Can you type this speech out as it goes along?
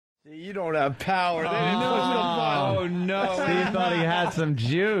You don't have power. They didn't push the button. Oh, no. Steve thought he had some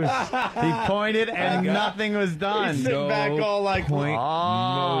juice. He pointed and nothing was done. He's sitting back all like, Point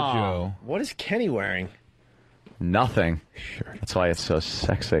mojo. What is Kenny wearing? Nothing. That's why it's so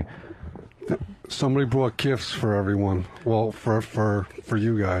sexy. Somebody brought gifts for everyone. Well, for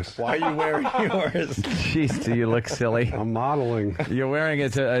you guys. Why are you wearing yours? Jeez, do you look silly? I'm modeling. You're wearing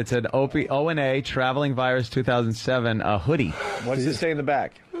it's an Opie O&A Traveling Virus 2007 hoodie. What does it say in the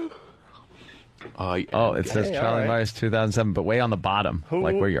back? Oh, it says Traveling Virus 2007, but way on the bottom,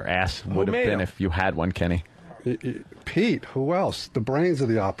 like where your ass would have been if you had one, Kenny. Pete, who else? The brains of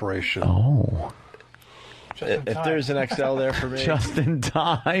the operation. Oh. If there's an XL there for me. Just in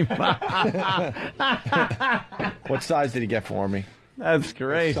time. What size did he get for me? That's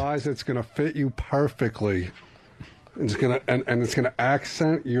great. The size that's going to fit you perfectly. It's gonna and it's gonna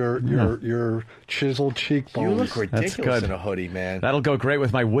accent your chiseled cheekbones. You look ridiculous good. in a hoodie, man. That'll go great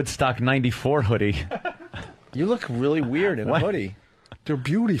with my Woodstock 94 hoodie. You look really weird in a hoodie. They're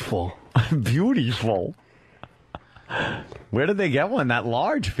beautiful. Beautiful. Where did they get one that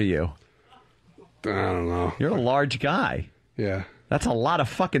large for you? I don't know. You're a large guy. Yeah. That's a lot of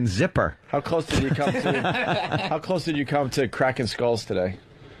fucking zipper. How close did you come to? How close did you come to cracking skulls today?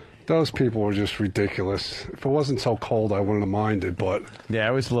 Those people were just ridiculous. If it wasn't so cold, I wouldn't have minded, but... Yeah,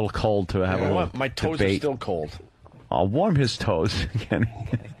 it was a little cold to have a little My toes debate. are still cold. I'll warm his toes, Kenny.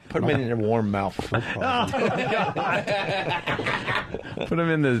 Put them in your warm mouth. Put them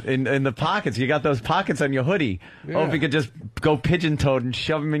in the pockets. You got those pockets on your hoodie. Yeah. Oh, if you could just go pigeon-toed and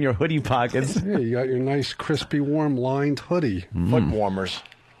shove them in your hoodie pockets. Yeah, you got your nice, crispy, warm, lined hoodie. Foot warmers.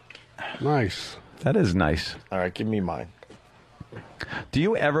 Nice. That is nice. All right, give me mine. Do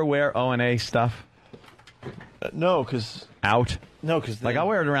you ever wear O&A stuff? No, because Out? like I'll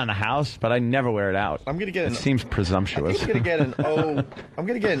wear it around the house, but I never wear it out. I'm gonna get. It seems presumptuous. I'm gonna get an O. I'm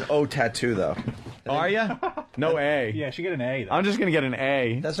gonna get an O tattoo though. Are you? No A. Yeah, she get an A, though. I'm just gonna get an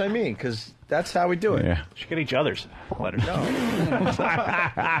A. That's what I mean, because that's how we do it. Yeah. She get each other's letters. No,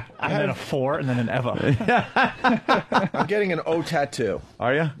 And then a 4, and then an Eva. I'm getting an O tattoo.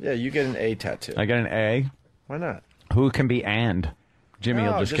 Are you? Yeah, you get an A tattoo. I get an A. Why not? Who can be and? Jimmy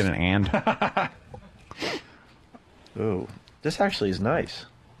No, will just get an and. Ooh, this actually is nice.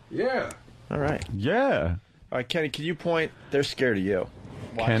 Yeah. All right. Yeah. All right, Kenny, can you point? They're scared of you.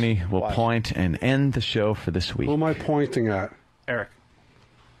 Watch. Kenny will Watch. point and end the show for this week. Who am I pointing at? Eric.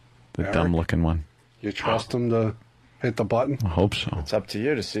 The Eric? dumb-looking one. You trust him to hit the button? I hope so. It's up to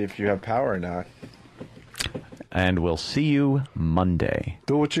you to see if you have power or not. And we'll see you Monday.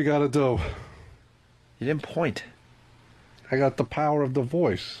 Do what you gotta do. You didn't point. I got the power of the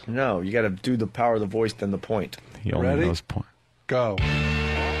voice. No, you got to do the power of the voice, then the point. He only Ready? knows point. Go.